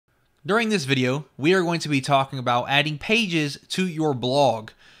During this video, we are going to be talking about adding pages to your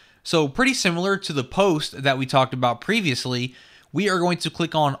blog. So pretty similar to the post that we talked about previously, we are going to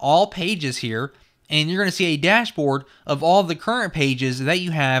click on all pages here, and you're going to see a dashboard of all the current pages that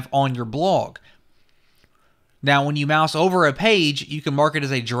you have on your blog. Now, when you mouse over a page, you can mark it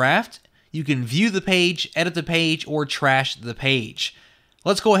as a draft, you can view the page, edit the page, or trash the page.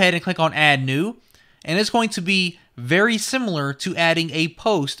 Let's go ahead and click on Add New, and it's going to be very similar to adding a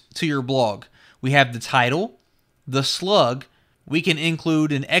post to your blog. We have the title, the slug, we can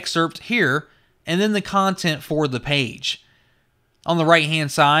include an excerpt here, and then the content for the page. On the right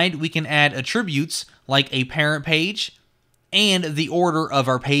hand side, we can add attributes like a parent page and the order of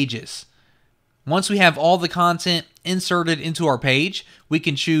our pages. Once we have all the content inserted into our page, we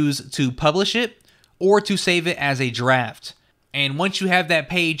can choose to publish it or to save it as a draft. And once you have that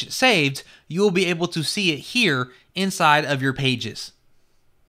page saved, you will be able to see it here inside of your pages.